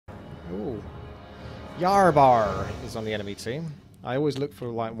Ooh. Yarbar is on the enemy team. I always look for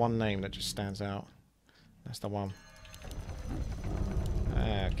like one name that just stands out. That's the one.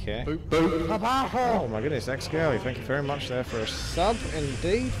 Okay. Oh my goodness, X-Girly, thank you very much there for a sub,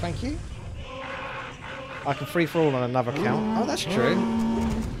 indeed, thank you. I can free-for-all on another account. Oh, that's true.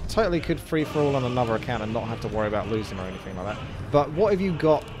 Totally could free-for-all on another account and not have to worry about losing or anything like that. But what have you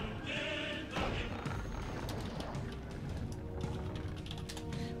got?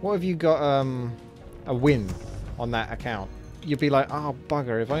 What have you got a win on that account? You'd be like, oh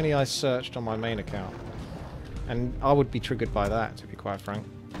bugger, if only I searched on my main account. And I would be triggered by that, to be quite frank.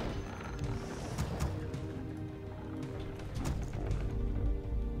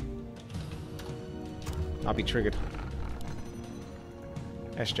 I'll be triggered.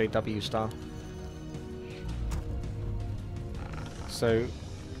 SJW style. So,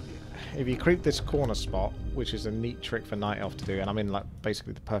 if you creep this corner spot, which is a neat trick for Night Elf to do, and I'm in like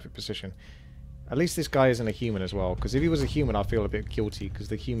basically the perfect position. At least this guy isn't a human as well, because if he was a human I feel a bit guilty, because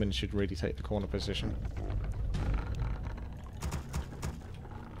the human should really take the corner position.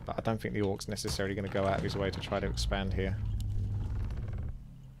 But I don't think the orc's necessarily going to go out of his way to try to expand here.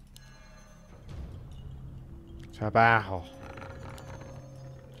 Trabajo.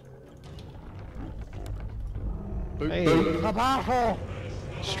 Hey. Trabajo.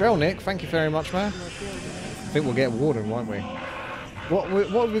 Strelnik, thank you very much, man. I think we'll get Warden, won't we? What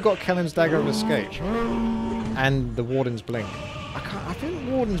have we got? Kellen's Dagger of Escape and the Warden's Blink. I think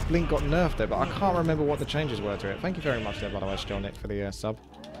Warden's Blink got nerfed there, but I can't remember what the changes were to it. Thank you very much there, by the way, Strelnik, for the sub.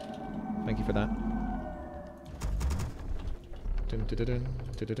 Thank you for that.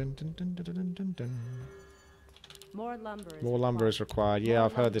 More lumber is required. Yeah,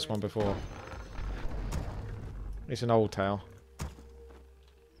 I've heard this one before. It's an old tale.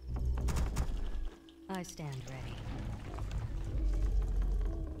 I stand ready.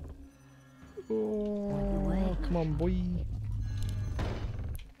 Oh, come on, boy.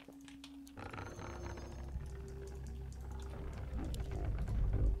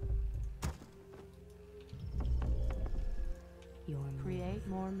 Create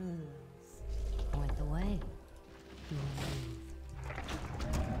more moons. Point the way.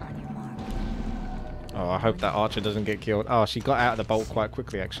 On your mark. Oh, I hope that archer doesn't get killed. Oh, she got out of the bolt quite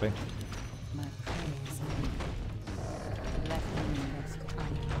quickly, actually.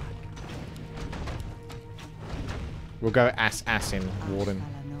 We'll go ass in Warden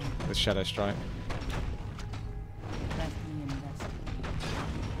with Shadow Strike.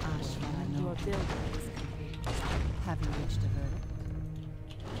 Have you reached a verdict?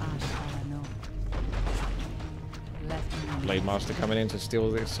 Blade Master coming in to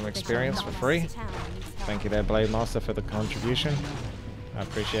steal some experience for free. Thank you there, Blade Master, for the contribution. I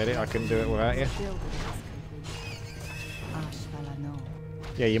appreciate it. I couldn't do it without you.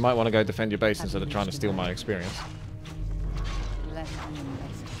 Yeah, you might want to go defend your base instead of trying to steal my experience.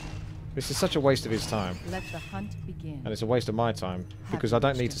 This is such a waste of his time. Let the hunt begin. And it's a waste of my time, because I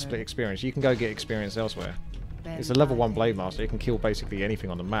don't need to split experience. You can go get experience elsewhere. It's a level 1 Blade Master. You can kill basically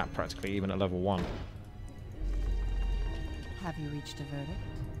anything on the map, practically, even at level 1. Have you reached a verdict?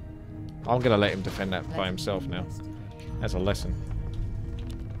 I'm going to let him defend that by himself now. As a lesson.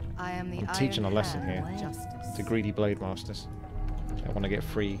 I'm teaching a lesson here to greedy Blade Masters. I want to get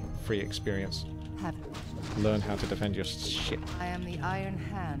free experience. Learn how to defend your shit. I am the Iron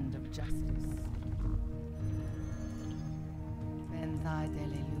Hand of Justice. Ben thy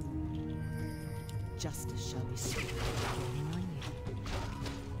delelu. Justice shall be swift.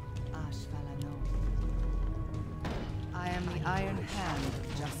 I am the Iron Hand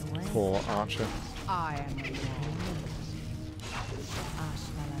of Justice. Poor archer. I am the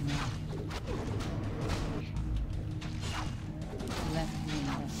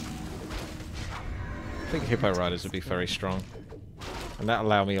I think Hippo Riders would be very strong. And that'll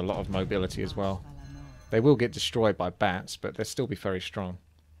allow me a lot of mobility as well. They will get destroyed by bats, but they'll still be very strong.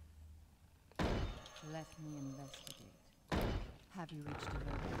 Let me investigate. Have you reached a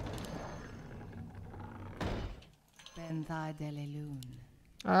verdict? Ben thy delelun.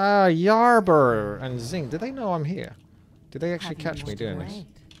 Ah, Yarber and Zing. Did they know I'm here? Did they actually catch me doing this?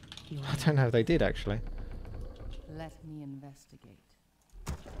 I don't know if they did, actually. Let me investigate.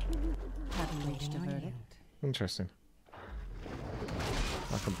 Have you reached a verdict? Interesting.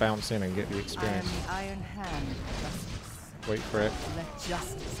 I can bounce in and get the experience. I am the Iron Hand of Justice. Wait for it. Let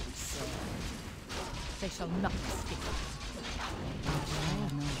justice be served. They shall not escape.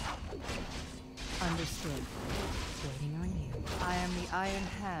 Understood. Waiting on you. I am the Iron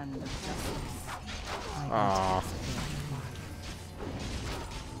Hand of Justice. Ah.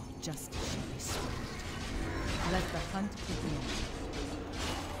 Justice shall be served. Let the hunt begin.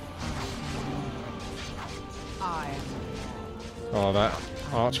 Oh, that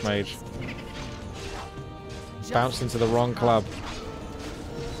Archmage. Bounced into the wrong club.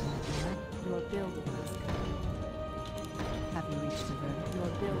 Your building is complete. Have you reached the verdict? Your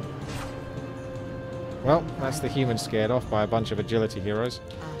building is complete. Well, that's the human scared off by a bunch of agility heroes.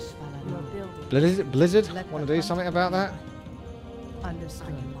 Your building. Blizzard? Want to do something about that?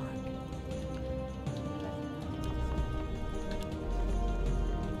 Understood.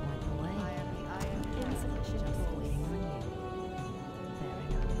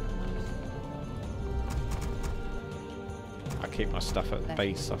 Keep my stuff at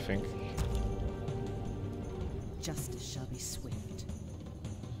base, I think. Justice shall be swift.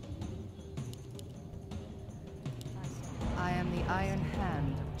 I am the iron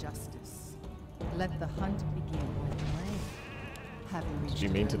hand of justice. Let the hunt begin. Have you reached Did you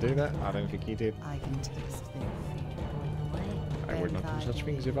mean to do that? I don't think you did. I can taste their fear. I would not do such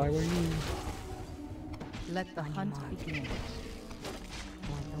things if I were you. Let the hunt begin.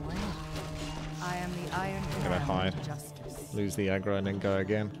 I am the iron Gonna hand hide. of justice. Lose the aggro and then go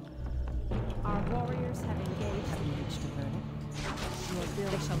again. Our warriors have engaged. Have you reached a verdict? Your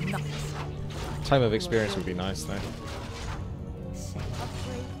build shall not. Tome of experience would be nice though.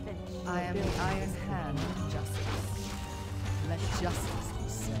 I am the iron hand of justice. Let justice be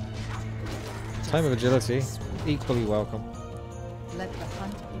served. Tome of agility, equally welcome. Let the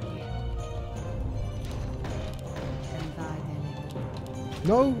hunt begin. And thy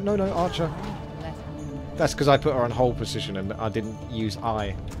No, Archer. That's because I put her on hold position and I didn't use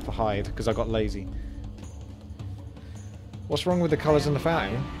I for hide because I got lazy. What's wrong with the colours in the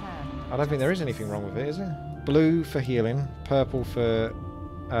fountain? I don't think there is anything wrong with it, is there? Blue for healing, purple for,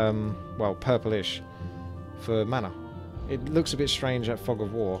 well, purplish for mana. It looks a bit strange at Fog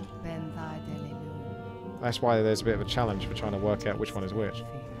of War. That's why there's a bit of a challenge for trying to work out which one is which.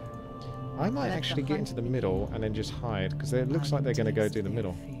 I might actually get into the middle and then just hide because it looks like they're going to go do the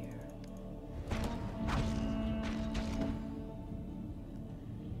middle.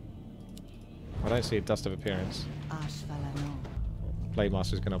 I don't see a dust of appearance.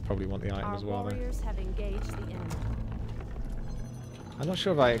 Playmaster's going to probably want the item as well though. I'm not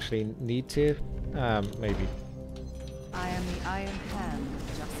sure if I actually need to. Maybe. I am the iron hand of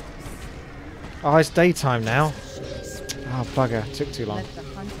justice. Oh, it's daytime now. Oh, bugger. Took too long. Let the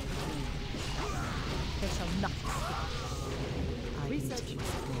hunt begin. They shall not escape. I research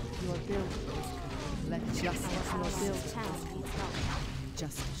your building. Let justice your build.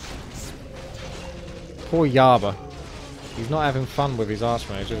 Justice shall be swift. Poor Yarba. He's not having fun with his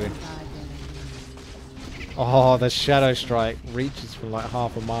Archmage, is he? Oh, the Shadow Strike reaches from like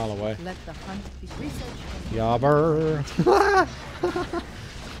half a mile away. Let the hunt be researched. Yarber.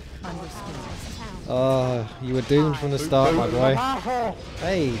 Oh, you were doomed from the start, my boy.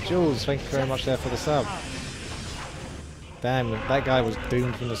 Hey, Jules, thank you very much there for the sub. Damn, that guy was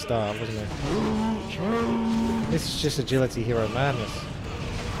doomed from the start, wasn't he? This is just agility hero madness.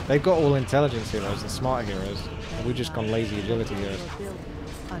 They've got all intelligence heroes and smart heroes, and we've just gone lazy agility heroes.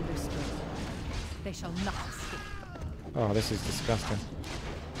 Understood. They shall not escape. Oh, this is disgusting.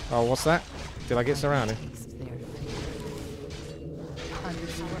 Oh, what's that? Did I get surrounded?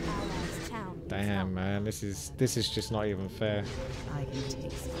 Damn, man, this is just not even fair. I can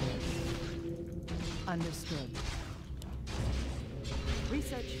taste it. Understood.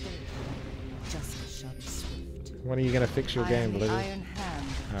 Research failed. Justice shall be swift. When are you gonna fix your game, Blizzard? Iron hand.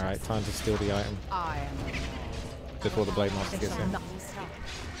 Alright, time to steal the item I am before the Blade Master They gets shall in. not escape.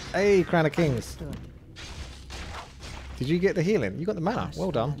 Hey, Crown of Kings! Understood. Did you get the healing? You got the mana.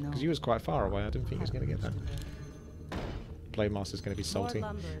 Well done, because you was quite far away. I didn't think you was gonna get that. Blade Master's gonna be salty.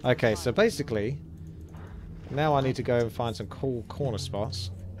 Okay, so basically, now I need to go and find some cool corner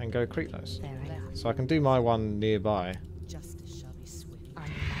spots and go creep those. So I can do my one nearby, Justice shall be swift.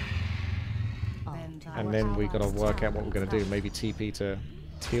 and then we gotta work out what we're gonna do. Maybe TP to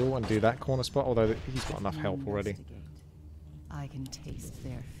Teal and do that corner spot, although he's got enough help already. I can taste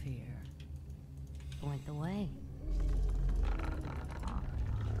their fear. Point the way.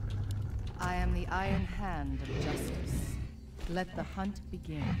 I am the iron hand of justice. Let the hunt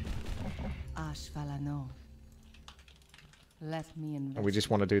begin. Ashvalano. Let me invest. And we just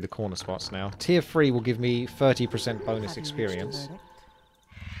want to do the corner spots now. Tier 3 will give me 30% bonus experience.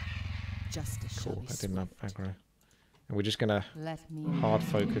 Justice shall Cool, be I didn't have swift. aggro. And we're just gonna Let me hard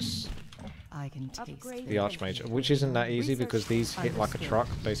invest. focus I can taste the Archmage, which isn't that easy because these hit like a truck,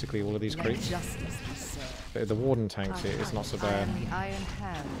 basically all of these Let creeps. justice be served. But if the Warden tanks it, it's not so I bad. am the iron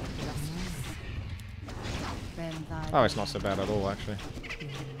hand of justice. Bend thy Oh, it's not so bad at all, actually.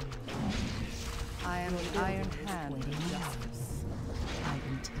 I am the iron hand of justice. I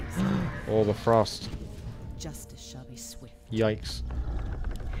can taste All the frost. Justice shall be swift. Yikes.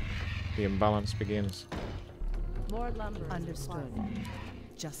 The imbalance begins. More lumber. Understood.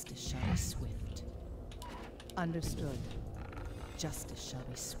 Justice shall be swift. Understood. Justice shall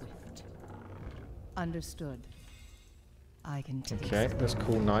be swift. Understood. I can take. Okay, let's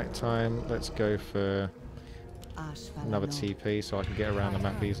call nighttime. Let's go for another TP so I can get around the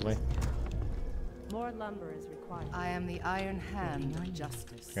map easily. More lumber is required. I am the iron hand of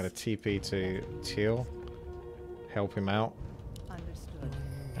justice. I'm going to TP to Teal, help him out, Understood.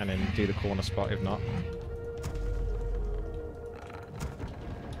 and then do the corner spot if not.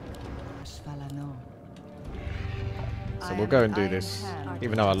 So we'll go and do this,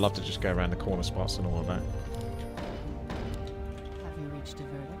 even though I'd love to just go around the corner spots and all of that. Have you reached a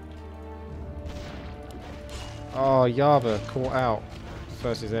verdict? Oh, Yaba caught out.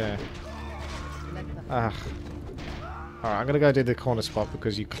 First is there. Ah. Alright, I'm going to go do the corner spot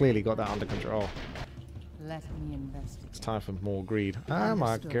because you clearly got that under control. Let me investigate. It's time for more greed. Oh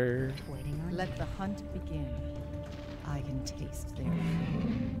my god. Let the hunt begin. I can taste their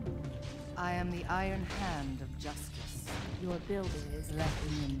food. I am the iron hand of justice. Your builder is let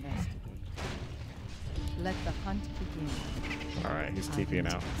me investigate. Let the hunt begin. Alright, he's I TPing can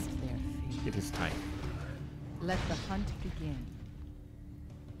out. taste their fear. It is time. Let the hunt begin.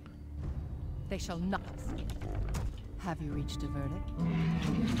 They shall not escape. Have you reached a verdict?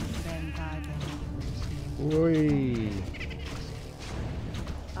 Then guide them. Oi.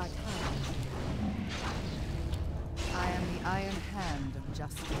 Our time. I am the iron hand of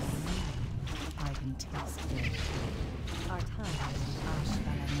justice. I can taste it. Our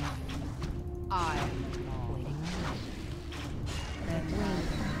time. I am waiting. Then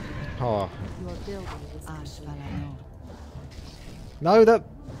Oh. your building is Ashvalano. No, that...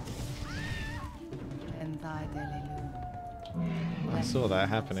 And thy delelu. I saw that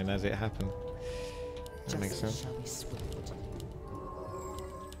happening as it happened. That makes Justice sense. shall be swift.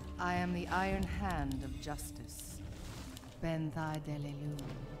 I am the iron hand of justice. Ben thy delelu.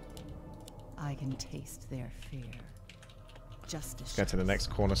 I can taste their fear. Justice. Go to the next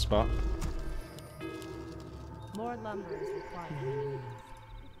corner spot. More lumber is required.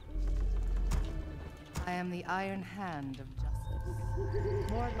 I am the iron hand of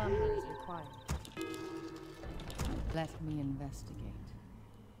justice. More lumber is required. Let me investigate.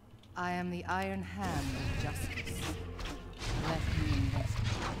 I am the iron hand of justice. Let me investigate.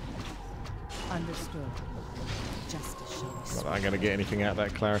 Understood. Justice shall be Not swift. that I'm going to get anything out of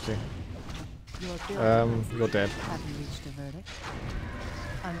that clarity. Your building You're dead. Have you reached a verdict?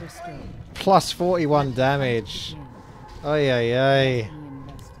 Understood. Plus 41 damage. Oi, oi, oi. Let me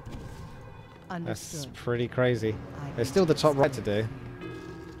investigate. That's Understood. pretty crazy. I There's can still the top taste right to their do. fear.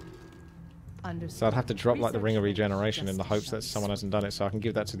 Understood. So I'd have to drop like the Ring of Research Regeneration in the justice hopes shall that be someone swift. hasn't done it, so I can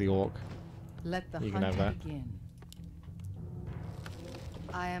give that to the Orc. Let the You can hunt have that. begin.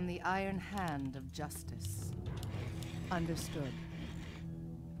 I am the iron hand of justice. Understood.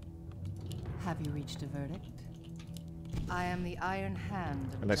 Have you reached a verdict? I am the iron hand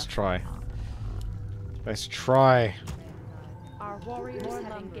of And let's justice. try. Let's try. Our warriors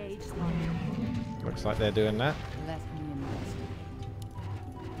have engaged. Looks like they're doing that. Let me investigate.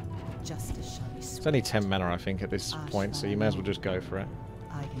 Justice shall be It's swift. only 10 mana, I think, at this point, so you may as well just go for it.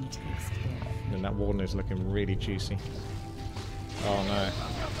 I can taste their And that Warden is looking really juicy. Oh no.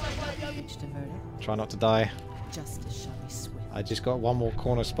 Have you reached a verdict? Try not to die. Justice shall be swift. I just got one more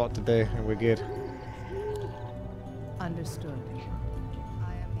corner spot to do, and we're good. Understood.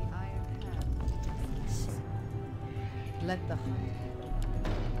 I am the iron hand of justice. Let the hunt.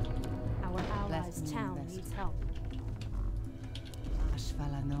 Our allies' me town invest. needs help.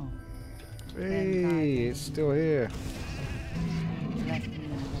 Ashvalano. Hey, it's still here. Let me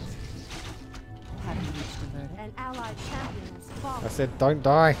invest. Have you reached a verdict? An allied champion has I fallen. said don't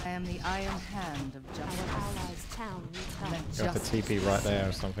die. I am the iron hand of Our justice. allies' town needs help. Let Got the justice TP right there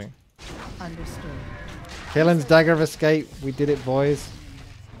or something. Understood. Killen's Dagger of Escape. We did it, boys.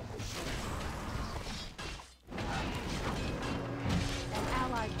 An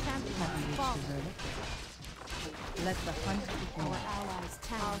allied champion Have you has reached a fallen. verdict? Let the hunt begin. Our allies'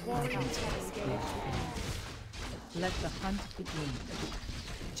 town needs help. Let the hunt begin.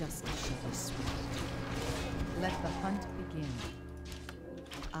 Justice shall be swift. Let the hunt begin.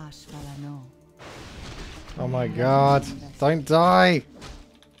 Ashvalano. Oh my god. Don't die.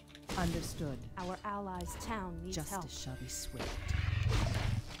 Understood. Our allies' town needs help. Justice shall be swift.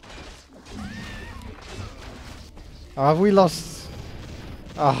 Oh, have we lost?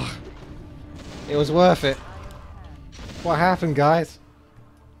 Oh. It was worth it. What happened, guys?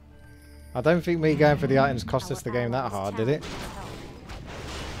 I don't think me going for the items cost us the game that hard, did it? Our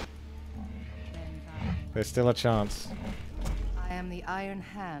allies' town needs help. There's still a chance. I am the iron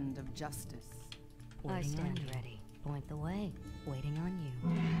hand of justice. I stand ready. Point the way. Waiting on you.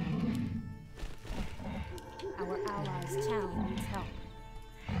 Our allies' town needs help.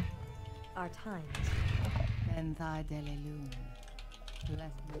 Our time is Ben thy delelun. Let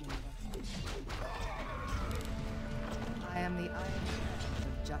me investigate. I am the iron hand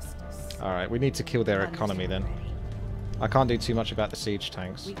of justice. Alright, we need to kill their economy then. ready. I can't do too much about the siege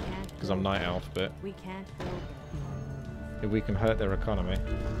tanks, We can't because I'm build Night them. Elf, but We can't build them. if we can hurt their economy.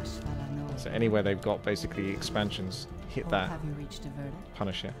 Ashvalano. So anywhere they've got basically expansions, hit that, Have you reached a verdict?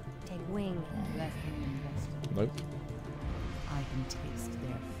 punish it. Take wing. Let me investigate. Nope. I can taste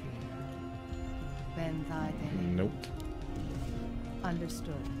their fear. Ben thy delelun. Nope.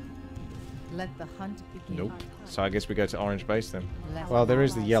 Understood. Let the hunt begin. Nope. So I guess we go to orange base then. Let Well, there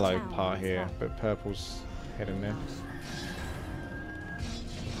is the Allies' yellow town part needs here, help. but purple's heading there.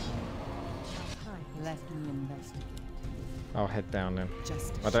 Let me investigate. I'll head down then.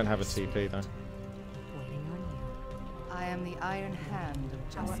 Justice. I don't have a shall be TP though. swift. Waiting on you. I am the iron hand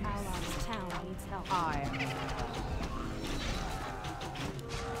of Our justice. allies' town needs help. I am.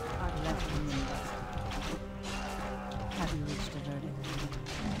 Let me investigate. Have you reached a verdict?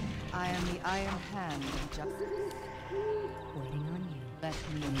 I am the iron hand of justice. Waiting on you. Let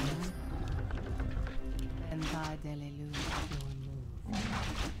me investigate. And thy delelu. Your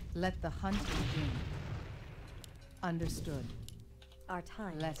move. Let the hunt begin. Understood. Our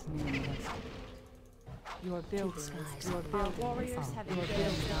time. Let me investigate. Your buildings, skies. your Our buildings warriors have Your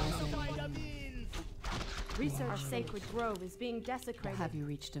engaged. buildings. Research our sacred grove is being desecrated. Have you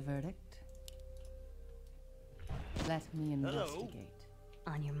reached a verdict? Let me investigate.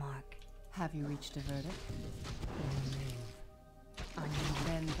 On your mark. Have you reached a verdict? Your move. On your mark.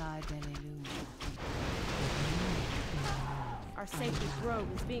 Then thy delelu. Our sacred grove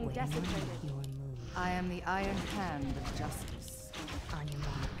is being Waiting on you. desecrated. Your move. I am the iron hand of justice. On your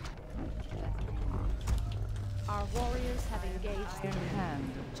mark. Our warriors have engaged. Iron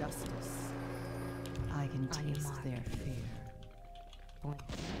hand of justice. I can On your taste mark. their fear. Point.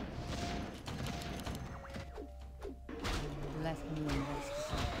 Let me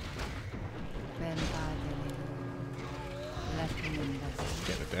investigate. Then thy delelu. Let me investigate.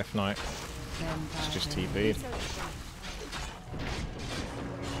 Get the Death Knight. Then It's thy just delelu. TP'd. Research them.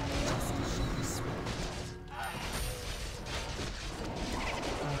 Justice shall be swift.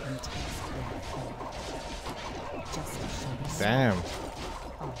 I can taste their fear. Justice shall be swift. Damn.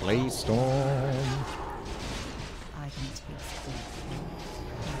 Blaze Storm. I can taste their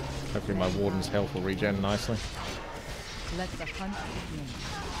fear. Hopefully my Warden's health will regen nicely. Let the hunt begin.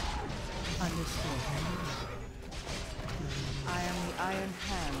 Understood. I am the iron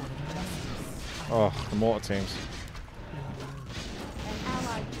hand of justice. Oh, the mortar teams. An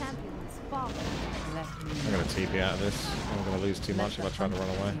allied champion has fallen. Let me I'm going to TP out of this. I'm going to lose too Let much if the I try to hunt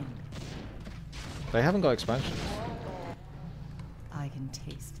run away. begin. They haven't got expansions. I can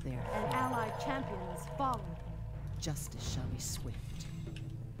taste their An fear. allied champion has fallen. Justice shall be swift.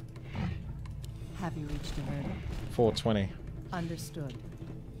 Have you reached a verdict? 420. Understood.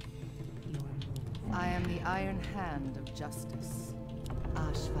 Your move. I am the iron hand of justice.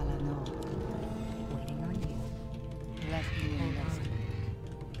 Ashvalano. Waiting on you. Let me Hold on. investigate.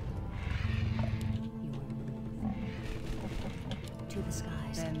 Your move. To the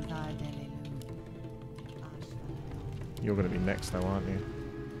skies. Then thy delelu. Ashvalano. You're going to be next though, aren't you?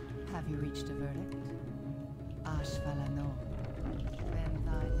 Have you reached a verdict? Ashvalano. Then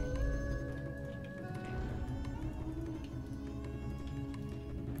thy delelu.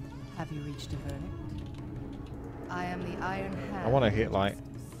 Have you reached a verdict? I am the iron hand. I want to of hit like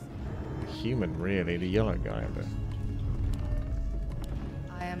justice. human, really, the yellow guy, but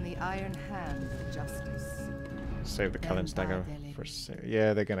I am the iron hand of justice. save the Then Cullen's thy dagger delelu. for a sec.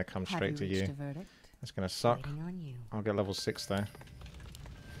 Yeah, they're going to come Have straight to reached you. a verdict? That's going to suck. Waiting on you. I'll get level 6 there.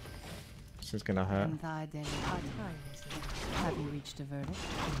 This is going to hurt. Then thy delelu. Our time is now. Have you reached a verdict?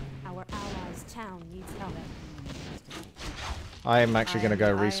 Our allies' town needs help. I am actually going to I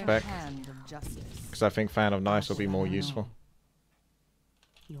go am the iron respec hand of justice. because I think Fan of Nice will be more useful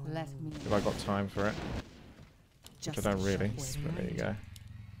Your Let move. me. if I got time for it. Which I Justice don't shall really, be but swift. there you go.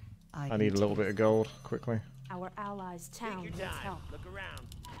 I can need a little taste bit of gold quickly. Our allies' town needs help. Look around.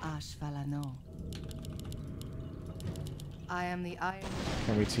 Ashvalano. I am the iron.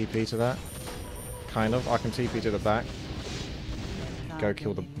 Can we TP to that? Kind of. I can TP to the back. Go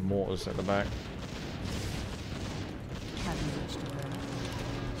kill the mortars at the back. Have you reached a verdict?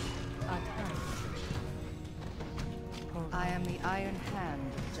 Our time. Hold I on. am the iron hand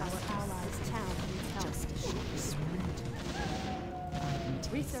of Our justice. allies' town needs help. Justice shall be swift. I can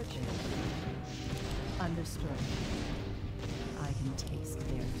taste Research their fear. Understood. I can taste their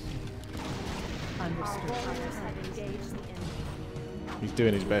fear. Understood. Warriors have engaged the enemy. He's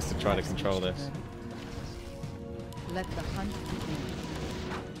doing his best to try to control this. Let the hunt begin.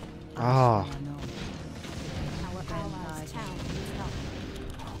 Ah. Our allies' town needs help.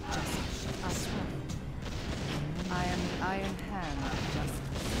 Justice shall swift. I am the iron hand of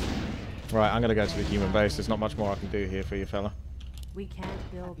justice. Right, I'm going to go to the human base. There's not much more I can do here for you, fella. We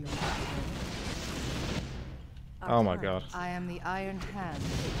can't build them. Oh my god. I am the iron hand of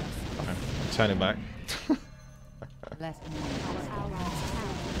justice. Fine. I'm turning back. Let me Our allies' town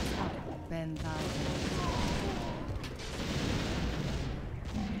needs help. bend thy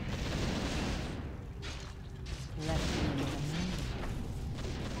Let me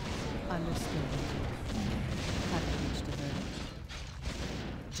understood. Have reached a verdict.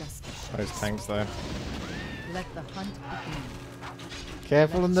 Justice. shall Those tanks there. Let the hunt begin.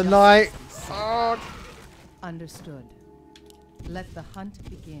 Careful in the Let night. justice- Oh. Understood. Let the hunt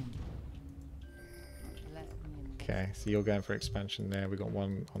begin. Let me Okay, so you're going for expansion there. We've got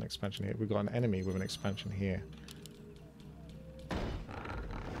one on expansion here. We've got an enemy with an expansion here.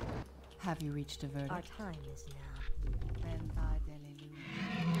 Have you reached a verdict? Our time is now. Bend thy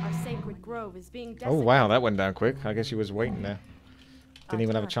delilum. Our sacred grove is being Oh desecrated. wow, that went down quick. I guess he was waiting there. Didn't Our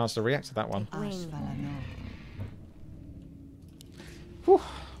even have a turn. chance to react to that one. Ashvalano. Whew.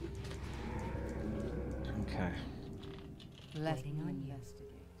 Okay. Let Waiting me on you. investigate.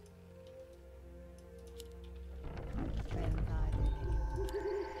 Bend thy delilum.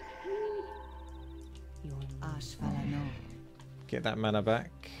 Your move. Ashvalano. Get that mana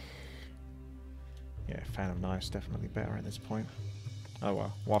back. Yeah, Fan of Knives definitely better at this point. Oh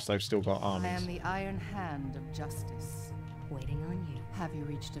well, whilst they've still got I armies. am the iron hand of justice. Waiting on you. Have you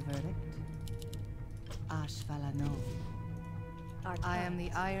reached a verdict? Ashvalano. Our I am turn.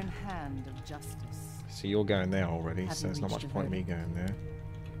 the iron hand of justice. So you're going there already, Have so you there's not much reached a point me verdict? going there.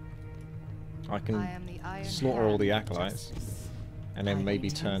 I I can am the iron slaughter all hand the of acolytes, justice. and then I maybe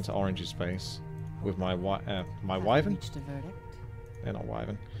can turn taste to it. Orange's base with my my Have you wyvern. reached a verdict? They're not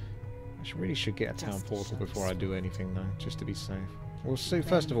wyvern. Really should get a town Justice portal shall before I do anything though, just to be safe. We'll see. Then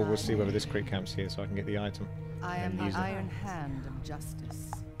First of all, we'll thy see whether this name. crit camp's here, so I can get the item. I and am the use it. iron hand of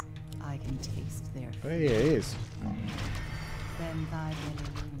justice. I can taste their Oh yeah, it is. Bend thy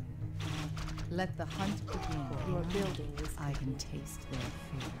delilum. Let the hunt begin. Your building is I can taste their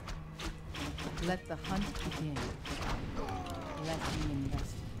fear. Let the hunt begin. Let me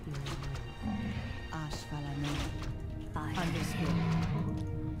investigate. Your move. Ashvalano. Fire. Understood.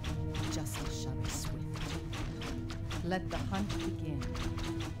 Justice shall be swift. Let the hunt begin.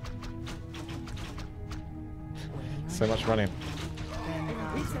 Waiting on So much running. Bend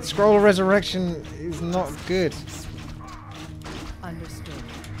thy Scroll of Resurrection is not good. Understood.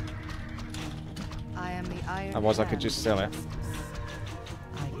 I am the iron. Otherwise I could hand just of sell it. justice.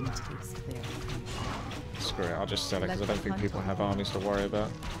 I can taste their fear. Screw it, I'll just sell it because I don't think people have armies to worry about.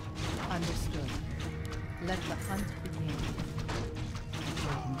 Understood. Let the hunt begin.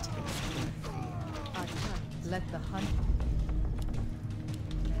 I can taste their fear. our turn. Let the hunt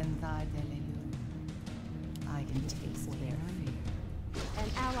and thy delilum. I can taste their fear. An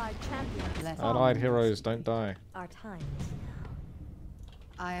allied champion has Let fallen. Allied heroes, don't die. Our time is now.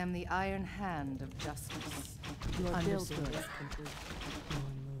 I am the iron hand of justice. Your building Understood. is complete. Your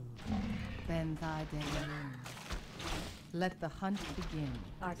move. Bend thy delilum. Let the hunt begin.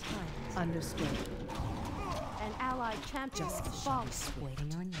 Our time is Understood. An allied champion has Justice shall fallen. be swift.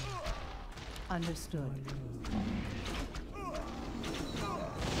 Waiting on you. Understood.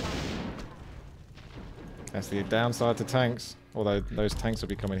 That's the downside to tanks. Although those tanks will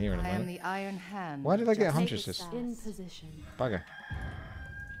be coming here in a I am minute. the iron hand. Why did I get of Take huntresses? us in position. Bugger.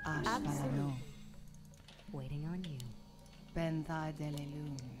 Ashvalano. Waiting on you. Bend thy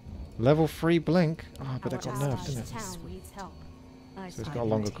delilum. Level 3 blink. Oh, but that Our got nerfed, allies' didn't it? town needs help. I So it's I got a can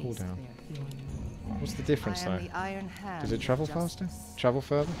longer taste cooldown. their fear. Your move. What's the difference I am though? the iron hand Does it of travel faster? justice. Travel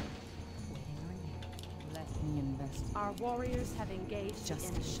further? Waiting on you. Let me investigate. Our warriors have engaged the enemy.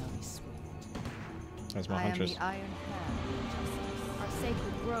 Justice shall be swift. That's my I am huntress. the iron hand of justice. Our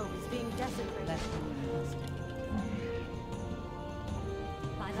sacred grove is being desecrated. Let me investigate.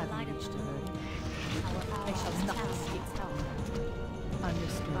 By the Have light you of reached a verdict? Our They shall allies' not town escape. needs help.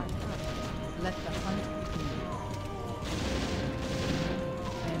 Understood. Our turn. Let the hunt begin.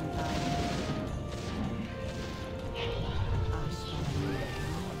 Bend thy knee. Ashvalano.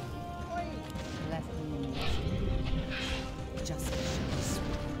 Let me investigate. Justice shall be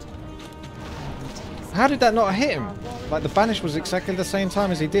swift. I will taste How did that not hit him? Like the banish was exactly the same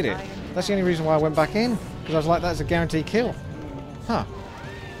time as he did it. That's the only reason why I went back in. Because I was like, that's a guaranteed kill. Huh.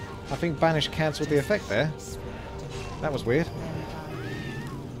 I think Banish cancelled the effect there. That was weird.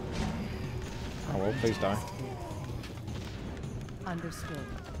 Oh well, please die. Understood.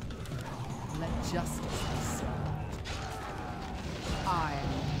 Let justice be served. I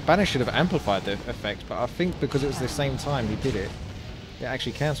Banish should have amplified the effect, but I think because it was the same time he did it, it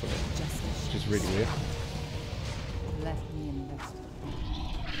actually cancelled it, justice. which is really weird. Let me investigate.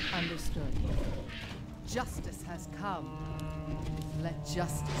 Understood. Justice has come. Let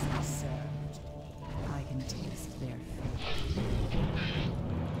justice be served. I can taste their fate.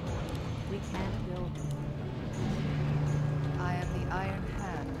 We can't build. I am the iron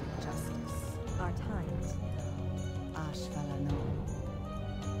hand of justice. Our times. Ashvalano.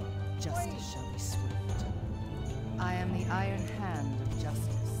 Justice shall be swift. I am the iron hand of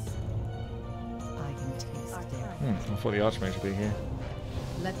justice. I can taste their fate. I thought the Archmage would be here.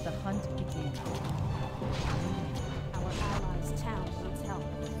 Let the hunt begin. Our allies' town needs help.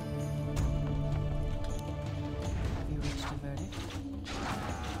 Have you reached a verdict?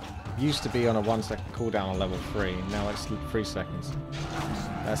 Used to be on a 1 second cooldown on level 3, now it's 3 seconds.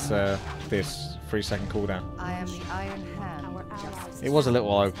 That's this 3 second cooldown. I am the iron hand Our of allies' justice. It was a little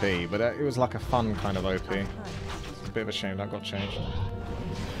OP, but it was like a fun kind of OP. Our It's times. a bit of a shame that got changed.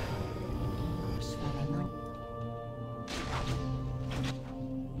 Ashvalano.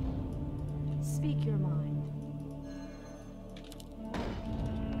 Speak your mind.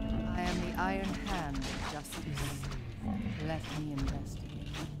 I am the iron hand of justice. Let me investigate.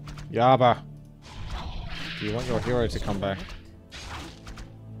 Yaba! Do you want your hero to come back?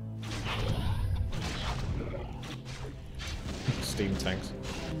 Steam tanks.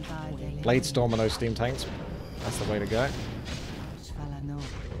 And by the Blade Storm and those steam tanks. That's the way to go. Ashvalano.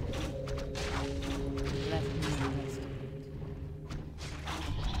 Let me investigate.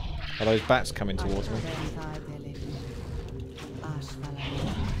 Are those bats coming towards me? And by the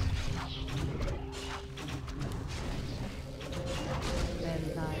Ashvalano. Then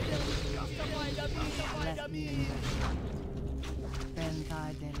thy let me investigate. Then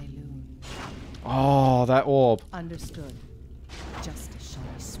thy delilune. Oh, that orb. Understood. Justice shall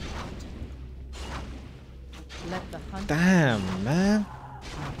be swift. Let the hunt. Damn, man.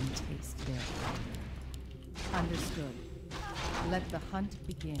 I can taste their fate. Understood. Let the hunt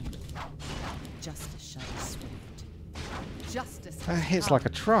begin. Justice shall be swift. Justice. That has hits come. like a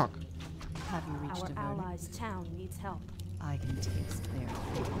truck. Have you reached Our a verdict? allies' town needs help. I can taste their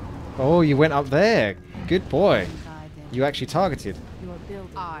fate. Oh, you went up there. Good boy. And thy delilune. You actually targeted. Your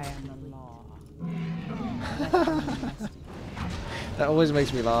building. I am the law. Let me investigate. That always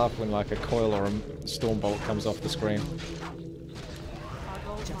makes me laugh when like a coil or a stormbolt comes off the screen. Our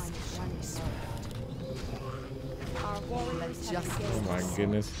gold mine Justice is shall running. be swift. Our warriors have justice- Oh engaged. my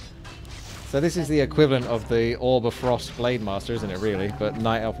goodness. So this is the equivalent of the Orb of Frost Blade Master, isn't it really? But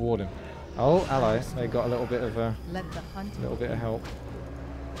Night Elf Warden. Oh, ally. They got a little bit of Let the hunt help.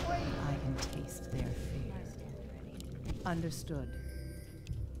 I can taste their fear. Understood.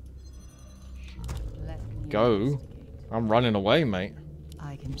 Let me Go. investigate. I'm running away, mate.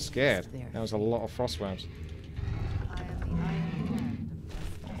 I can I'm scared. taste their That was a lot of frost worms. I am the iron hand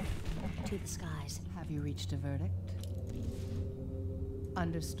of justice. To the skies, Have you reached a verdict?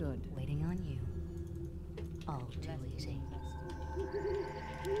 Understood. waiting on you. All too easy.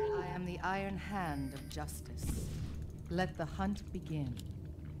 I am the iron hand of justice. Let the hunt begin.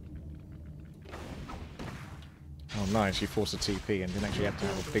 Oh nice, you forced a TP and didn't actually have to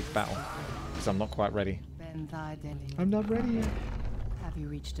have a big battle. Because I'm not quite ready. Ben thy delilune. I'm not ready yet. Have you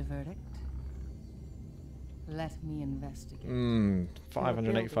reached a verdict? Let me investigate.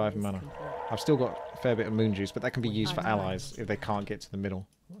 585 mana. I've still got a fair bit of moon juice, but that can be used for allies if they can't get to the middle.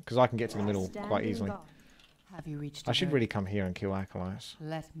 Because I can get to the middle quite easily. Have you reached I a should verdict? really come here and kill acolytes.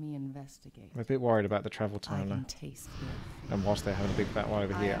 Let me investigate. I'm a bit worried about the travel I time can now. taste their And whilst they're having a big battle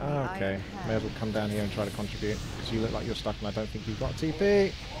over here. I am the Oh, okay. iron May as well come down here and try to contribute. Because you look like you're stuck and I don't think you've got a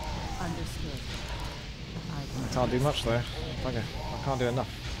TP. understood. I can't do much though. Bugger. I can't do enough.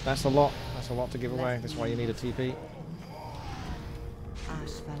 That's a lot. That's a lot to give away. That's why you need a TP.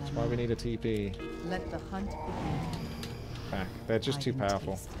 That's why we need a TP. Let the hunt begin. Back. They're just I too can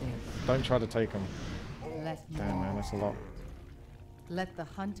powerful. taste their Don't try to take them. Let me Damn man, that's a lot. Let the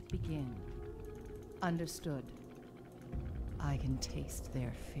hunt begin. Understood. I can taste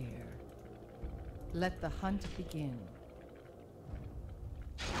their fear. Let the hunt begin.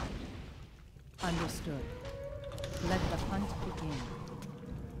 Understood. Let the hunt begin.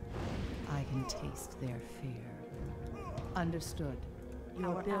 I can taste their fear. Understood. Our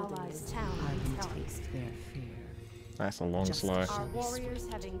Your building. allies' town I needs can help. taste their fear. That's a long Justice. slow. Our warriors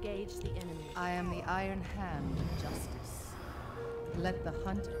have engaged the enemy. I am the iron hand of justice. Let the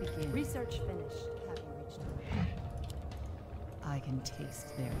hunt begin. Research finished. Have you reached them? I can taste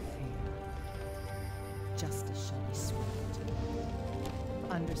their fear. Justice shall be swift.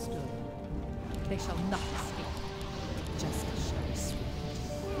 Understood. They shall not escape. Justice shall be swift.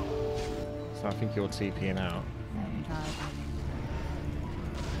 So I think you're TPing out. And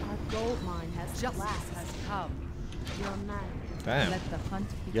Our gold mine has justice collapsed. has come. Your man. Damn. Let the hunt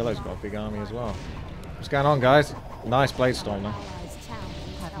begin. Yellow's got a big army as well. What's going on, guys? Nice blade storm, though. Allies town.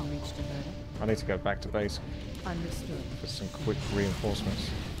 Have you reached a verdict? I need to go back to base Understood. for some quick reinforcements.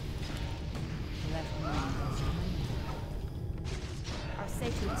 Let me. Our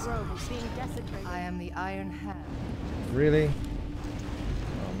sacred grove is being desecrated. I am the Iron Hand. Really?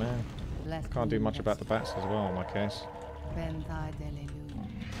 Oh man. Let Can't do me much about the investigate. bats as well in my case. Benthai Delelu.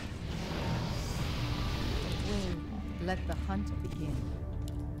 Let the hunt begin.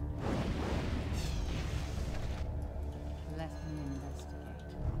 Let me investigate.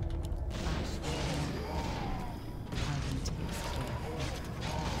 I can taste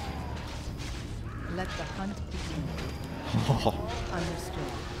it. Let the hunt begin. Understood.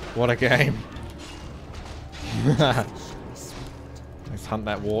 What a game. Shall be swift. Let's hunt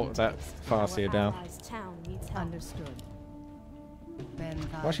that Farseer down. Allies town needs help. Understood.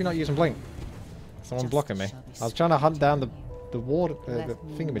 Why is she not using blink? Someone blocking me. I was trying to hunt down the water, the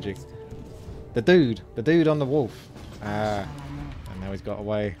thingamajig. The dude on the wolf. Ah, and now he's got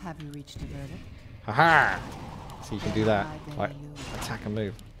away. Have you reached a verdict? Haha! So you can do that, like attack and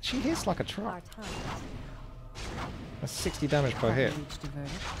move. She hits like a truck. Our time. That's 60 damage per hit. Have you reached a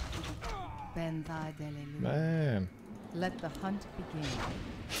verdict? Benthai Delelu. Man, Let the hunt begin.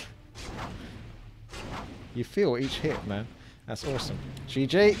 you feel each hit, man. That's awesome.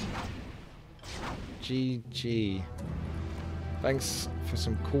 GG. GG. Thanks for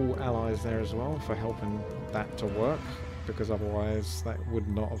some cool allies there as well for helping that to work, because otherwise that would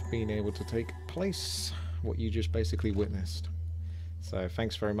not have been able to take place, what you just basically witnessed. So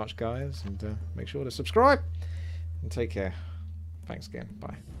thanks very much, guys, and make sure to subscribe and take care. Thanks again.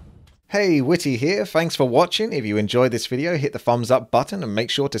 Bye. Hey, Witty here. Thanks for watching. If you enjoyed this video, hit the thumbs up button and make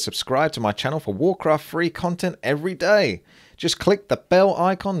sure to subscribe to my channel for Warcraft free content every day. Just click the bell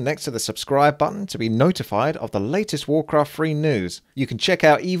icon next to the subscribe button to be notified of the latest Warcraft free news. You can check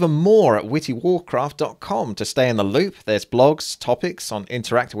out even more at WTiiWarcraft.com to stay in the loop. There's blogs, topics on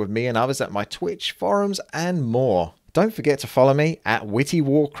interacting with me and others at my Twitch, forums, and more. Don't forget to follow me at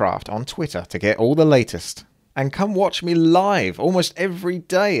WTiiWarcraft on Twitter to get all the latest. And come watch me live almost every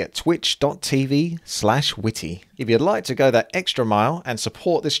day at twitch.tv/witty. If you'd like to go that extra mile and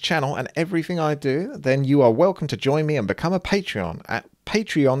support this channel and everything I do, then you are welcome to join me and become a Patreon at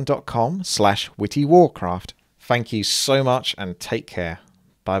patreon.com/WTiiWarcraft. Thank you so much and take care.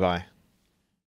 Bye bye.